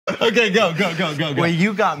Okay, go. When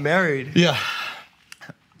you got married, Yeah.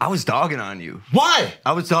 I was dogging on you. Why?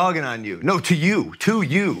 I was dogging on you. No, to you.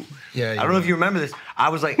 Yeah. I don't know if you remember this. I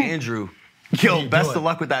was like, Andrew, yo, best of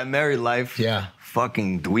luck with that married life. Yeah.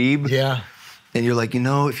 Fucking dweeb. Yeah. And you're like,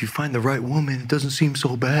 if you find the right woman, it doesn't seem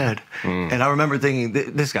so bad. And I remember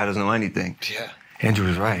thinking, this guy doesn't know anything. Yeah. Andrew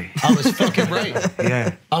was right. I was fucking right.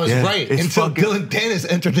 Yeah. I was right It's until fucking... Dylan Dennis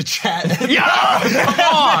entered the chat. Yo, come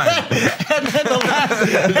on. And then the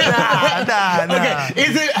last. Nah.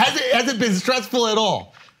 Okay, has it been stressful at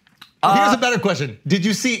all? Here's a better question. Did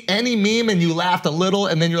you see any meme and you laughed a little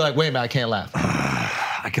and then you're like, wait a minute, I can't laugh?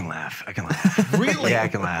 I can laugh. Really? Yeah, I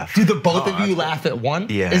can laugh. Do the both of you laugh at one?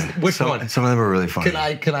 Yeah. Which one? Some of them are really funny.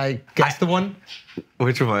 Can I guess the one?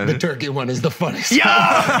 Which one? The turkey one is the funniest.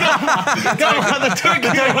 Yeah! Go on, the turkey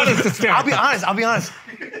one is hysterical. I'll be honest.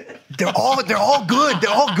 They're all good.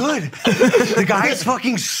 The guy is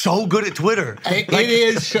fucking so good at Twitter. It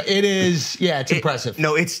is, it's impressive.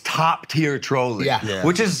 No, it's top tier trolling. Yeah.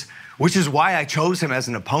 Which is why I chose him as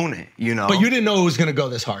an opponent, But you didn't know it was going to go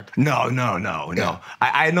this hard. No.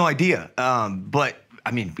 I had no idea. But,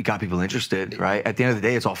 I mean, we got people interested, right? At the end of the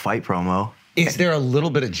day, it's all fight promo. Is there a little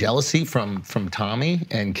bit of jealousy from Tommy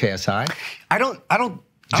and KSI? I don't.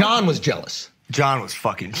 John was jealous. John was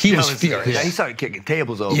fucking He was jealous. furious. Yeah, he started kicking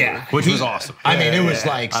tables over. Yeah. Which was awesome. I mean, it was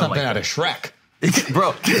like something out of Shrek.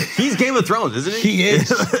 Bro, he's Game of Thrones, isn't he? He is.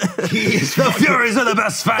 He is. The Furies are the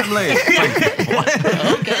best family.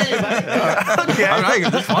 Okay. All right,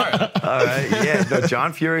 that's fine. All right, yeah. No,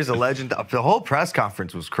 John Fury's a legend. The whole press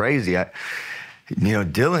conference was crazy.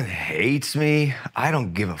 Dylan hates me. I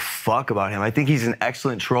don't give a fuck about him. I think he's an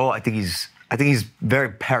excellent troll. I think he's very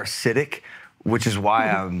parasitic, which is why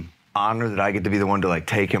I'm honored that I get to be the one to like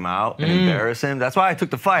take him out and embarrass him. That's why I took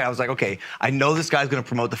the fight. I was like, okay, I know this guy's gonna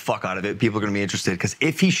promote the fuck out of it. People are gonna be interested because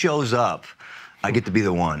if he shows up, I get to be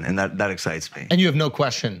the one, and that excites me. And you have no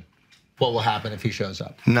question what will happen if he shows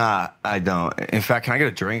up. Nah, I don't. In fact, can I get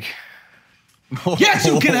a drink? Yes,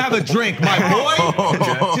 you can have a drink, my boy. Do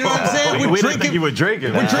you know what I'm saying? We didn't think you were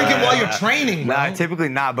drinking. We're drinking while you're training, bro. Nah, typically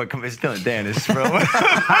not, but it's still Dennis, bro. What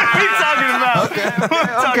are you talking about?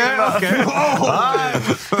 Okay.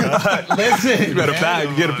 Listen, You better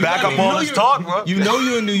back up all this talk, bro. You know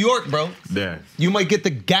you're in New York, bro. Yeah. You might get the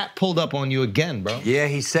gap pulled up on you again, bro. Yeah,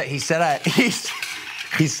 he said that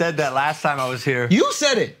last time I was here. You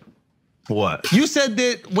said it. What? You said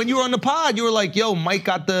that when you were on the pod, you were like, "Yo, Mike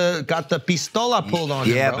got the pistola pulled on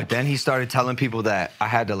him." Yeah, bro. but then he started telling people that I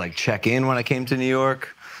had to like check in when I came to New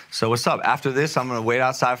York. So what's up? After this, I'm gonna wait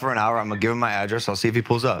outside for an hour. I'm gonna give him my address. I'll see if he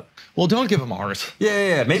pulls up. Well, don't give him ours.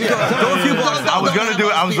 Yeah. Maybe go a few blocks. I was gonna do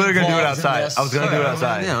it. I was literally gonna do it outside. I was gonna do it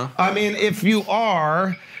outside. Yeah. I mean, if you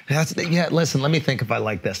are, listen, let me think if I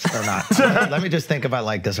like this or not. Let me just think if I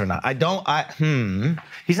like this or not.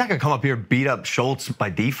 He's not gonna come up here and beat up Schultz by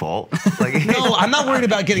default. Like, No, I'm not worried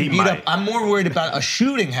about getting He beat might. up. I'm more worried about a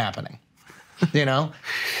shooting happening. You know?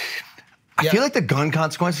 I feel like the gun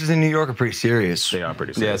consequences in New York are pretty serious. They are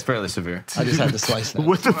pretty Yeah, serious. it's fairly severe. I just had to slice that.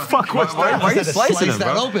 What the fuck was that? Why are you I just had to slicing slice him,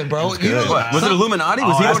 that bro? open, bro. You know What? Was it Illuminati?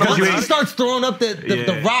 Was he Once one of he those? starts throwing up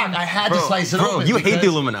the rock, I had to slice it open. You hate because- the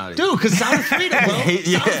Illuminati. Dude, because sound of freedom, bro.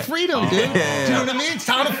 Yeah. Sound of freedom, dude. Do you know what I mean?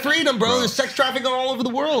 Sound of freedom, bro. There's sex trafficking all over the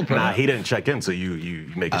world, bro. Nah, he didn't check in, so you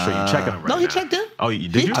making sure you checking him right No, he now. checked in. Oh, you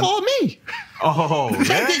did He you? called me. Oh,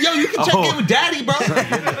 Checked in. Yo, you can check in with daddy, bro.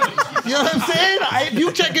 You know what I'm saying? If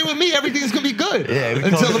you check in with me, everything's gonna be good. Yeah, we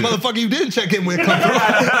Until call the it- motherfucker you didn't check in with comes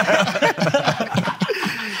around.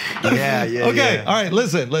 Yeah. Okay, all right,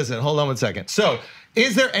 listen. Hold on one second. So,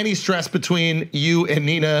 is there any stress between you and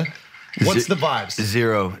Nina? What's the vibes?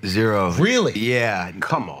 Zero. Really? Yeah.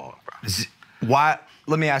 Come on, bro. Why?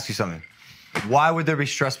 Let me ask you something. Why would there be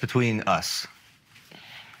stress between us?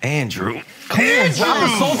 Andrew. Come on, bro.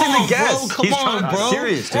 I'm assaulting the guest. Bro, come He's on, trying to be bro.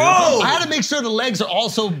 serious, dude. Bro, I had to make sure the legs are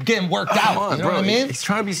also getting worked out. You know what I mean? He's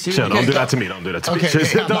trying to be serious. Chill, don't Okay, do go. that to me. Don't do that to me. Okay,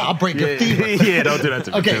 Just- okay, I'll break your fever. Yeah, don't do that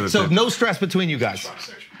to me. Okay, so no stress between you guys. What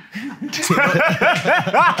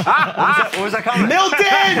was that comment?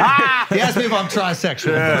 Milton! He asked me if I'm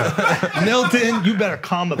trisexual. Milton, you better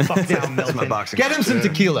calm the fuck down, Milton. my boxing Get him some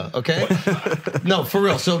tequila, okay? No, for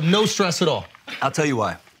real. So no stress at all. I'll tell you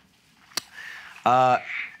why.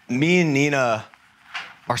 Me and Nina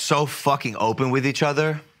are so fucking open with each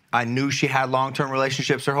other. I knew she had long-term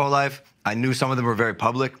relationships her whole life. I knew some of them were very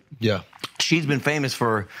public. Yeah. She's been famous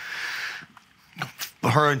for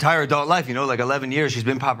her entire adult life, like 11 years. She's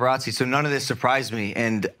been paparazzi, so none of this surprised me.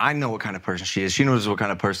 And I know what kind of person she is. She knows what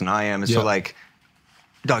kind of person I am. And so, like,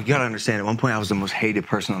 dog, you gotta understand, at one point I was the most hated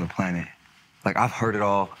person on the planet. Like, I've heard it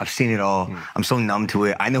all. I've seen it all. I'm so numb to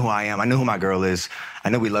it. I know who I am. I know who my girl is. I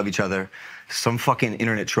know we love each other. some fucking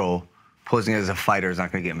internet troll posing as a fighter is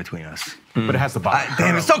not gonna get in between us. But it has to bother.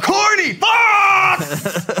 Damn, it's so corny. Fuck!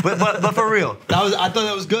 but for real. I thought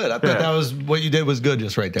that was good. I thought that was what you did was good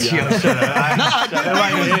just right there. Yeah, I did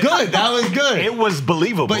think it was good. That was good. It was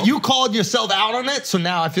believable. But you called yourself out on it, so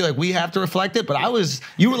now I feel like we have to reflect it. But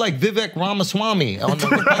you were like Vivek Ramaswamy on the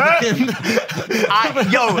Republican.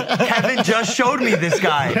 Yo, Kevin just showed me this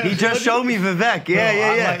guy. He just showed me Vivek.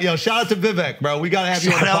 Yeah. Like, yo, shout out to Vivek, bro. We gotta have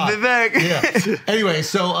you on the Shout out pod. Vivek. Yeah. Anyway,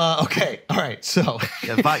 so okay, all right. So,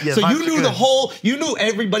 Yeah, so you knew good. you knew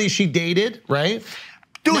everybody she dated, right?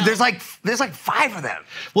 Dude, Now- there's like 5 of them.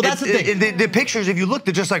 Well, that's the thing. The pictures, if you look,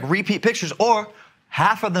 they're just like repeat pictures, or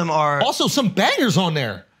half of them are. Also, some bangers on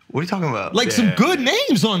there, What are you talking about? like some good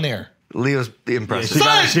names on there. Leo's impressive.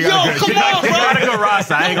 Son, She got a good- come on, She bro. got a good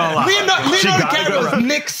roster. I ain't gonna lie. Leonardo She got a good DiCaprio roster. is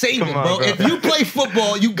Nick Saban, Come on, bro. bro. If you play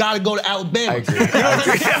football, you gotta go to Alabama. I agree.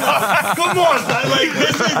 Come on, son. Like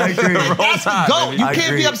this is I agree. that's the goat. You I can't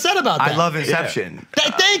agree. be upset about that. I love Inception.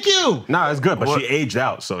 Thank you. No, it's good, but What- she aged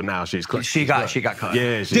out, so now she's clean. She got cut.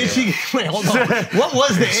 Yeah, Did she? Wait, hold on. What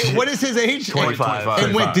was the age? What is his age? 25.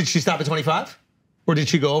 And wait, did she stop at 25, or did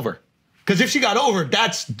she go over? Because if she got over,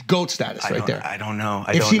 that's GOAT status right there. I don't know.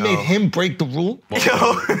 If she made him break the rule,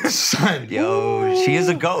 son. Yo, she is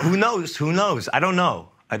a goat. Who knows? Who knows? I don't know.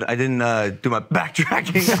 I didn't do my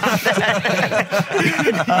backtracking.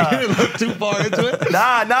 You didn't look too far into it.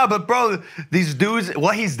 Nah, but bro, these dudes,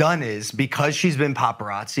 what he's done is, because she's been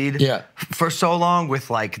paparazzi'd for so long with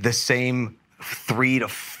like the same 3 to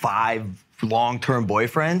 5 long-term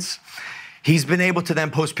boyfriends, he's been able to then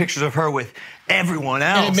post pictures of her with everyone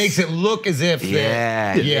else. And it makes it look as if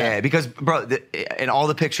Yeah. Because, bro, in all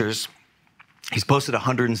the pictures, he's posted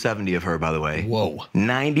 170 of her, by the way. Whoa.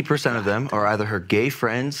 90% of them are either her gay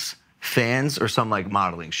friends, fans, or some like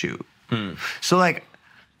modeling shoot. So like,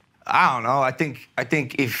 I don't know. I think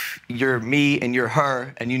if you're me and you're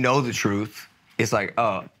her and you know the truth, it's like,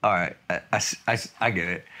 oh, all right, I get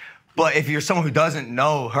it. But if you're someone who doesn't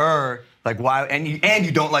know her, like why, and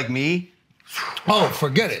you don't like me, Oh,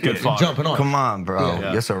 forget it. Good You're fodder. jumping on. come on, bro.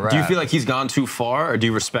 Yeah. That's a wrap. Do you feel like he's gone too far, or do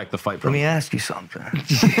you respect the fight Let from me him? ask you something.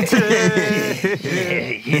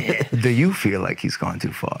 Do you feel like he's gone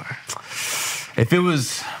too far? If it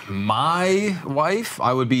was my wife,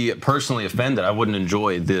 I would be personally offended. I wouldn't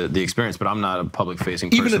enjoy the experience, but I'm not a public-facing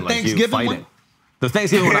person Even the like you Thanksgiving fighting. one? The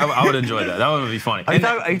Thanksgiving one, I would enjoy that. That one would be funny. Are you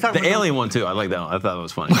And talking the about alien one, too. I like that one. I thought it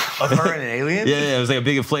was funny. Of her and an alien? Yeah, it was like a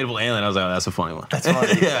big inflatable alien. I was like, oh, that's a funny one. That's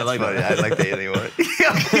funny. Yeah, I like funny. that. I like the alien one.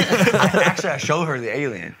 I showed her the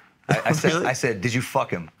alien. Really? I said, did you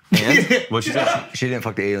fuck him? And what'd she say? She didn't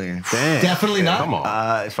fuck the alien. Damn. Definitely not. Come on.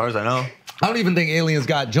 As far as I know. I don't even think aliens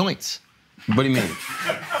got joints. What do you mean?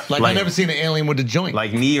 Like, I've never seen an alien with a joint.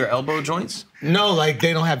 Like knee or elbow joints? No, like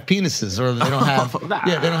they don't have penises or they don't have. Nah.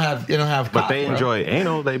 Yeah, they don't have. But cock, they bro. enjoy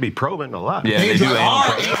anal. They be probing a lot. Yeah, They they do enjoy anal.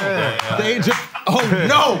 our. They enjoy. Oh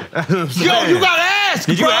no! Yo, you gotta ask.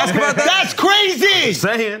 Did you bro. ask about that? That's crazy.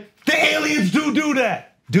 Saying. The aliens do that.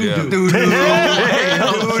 Yeah.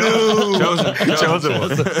 Chosen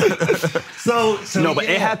one. So No, but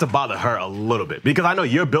yeah. it had to bother her a little bit because I know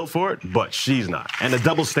you're built for it, but she's not. And the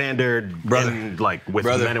double standard, Brother. like with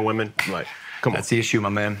Brother. men and women, like, come on. That's the issue, my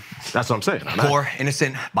man. That's what I'm saying. I'm not- Poor,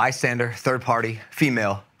 innocent, bystander, third party,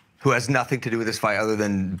 female, who has nothing to do with this fight other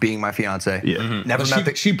than being my fiance. Yeah. Mhm. Never But met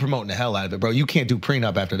the. she promoting the hell out of it, bro. You can't do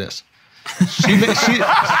prenup after this.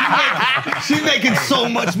 She making so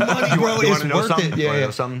much money, bro. you It's wanna know worth something? it. You Yeah, wanna yeah.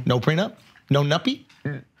 know something? No prenup? No nuppy?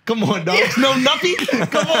 Come on, dog. No nuppy?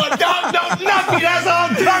 Come on, dog. No nuppy. That's all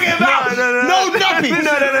I'm talking about. No nuppy.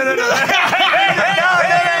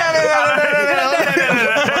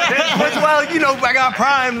 Well, you know, I got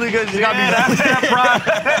Prime because you got me Prime.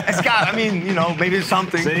 It's got, I mean, you know, maybe it's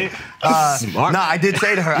something. See? No, I did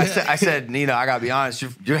say to her, I said, Nina, I gotta be honest,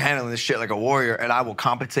 you're handling this shit like a warrior, and I will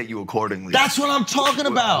compensate you accordingly. That's what I'm talking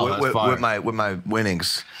about. with, fire. with my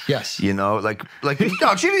winnings. Yes. You know, like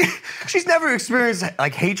dog, she's never experienced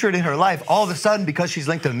like hatred in her life. All of a sudden, because she's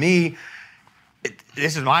linked to me,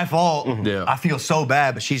 this is my fault. Yeah. I feel so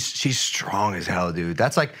bad, but she's strong as hell, dude.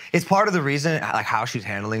 That's like, it's part of the reason, like how she's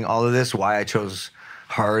handling all of this, why I chose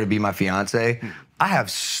her to be my fiance. I have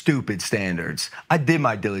stupid standards. I did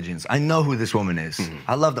my diligence. I know who this woman is.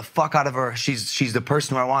 I love the fuck out of her. She's the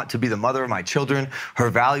person who I want to be the mother of my children. Her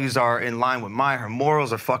values are in line with mine. Her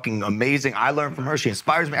morals are fucking amazing. I learn from her. She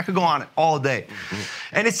inspires me. I could go on all day.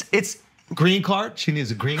 And it's Green card. She needs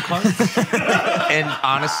a green card. And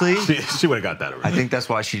honestly, She would have got that already. I think that's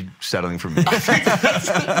why she's settling for me.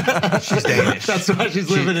 She's Danish. That's why she's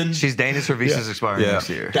living in. She's Danish. Her visa's expiring next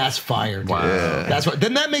year. That's fire, dude. Wow. Yeah. That's what.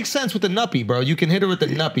 Then that makes sense with the nuppy, bro. You can hit her with the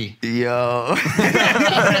nuppy. Yo. Did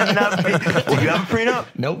you have a prenup?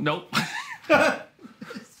 Nope.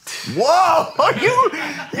 Whoa!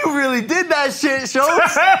 You really did that shit,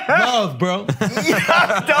 Schultz. Love, bro.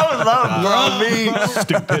 Don't love, bro. Me.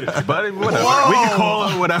 Stupidity, buddy. Whatever. Whoa. We can call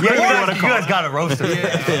it whatever we want to You call guys it. got to roast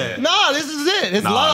her. Nah, this is it. It's love.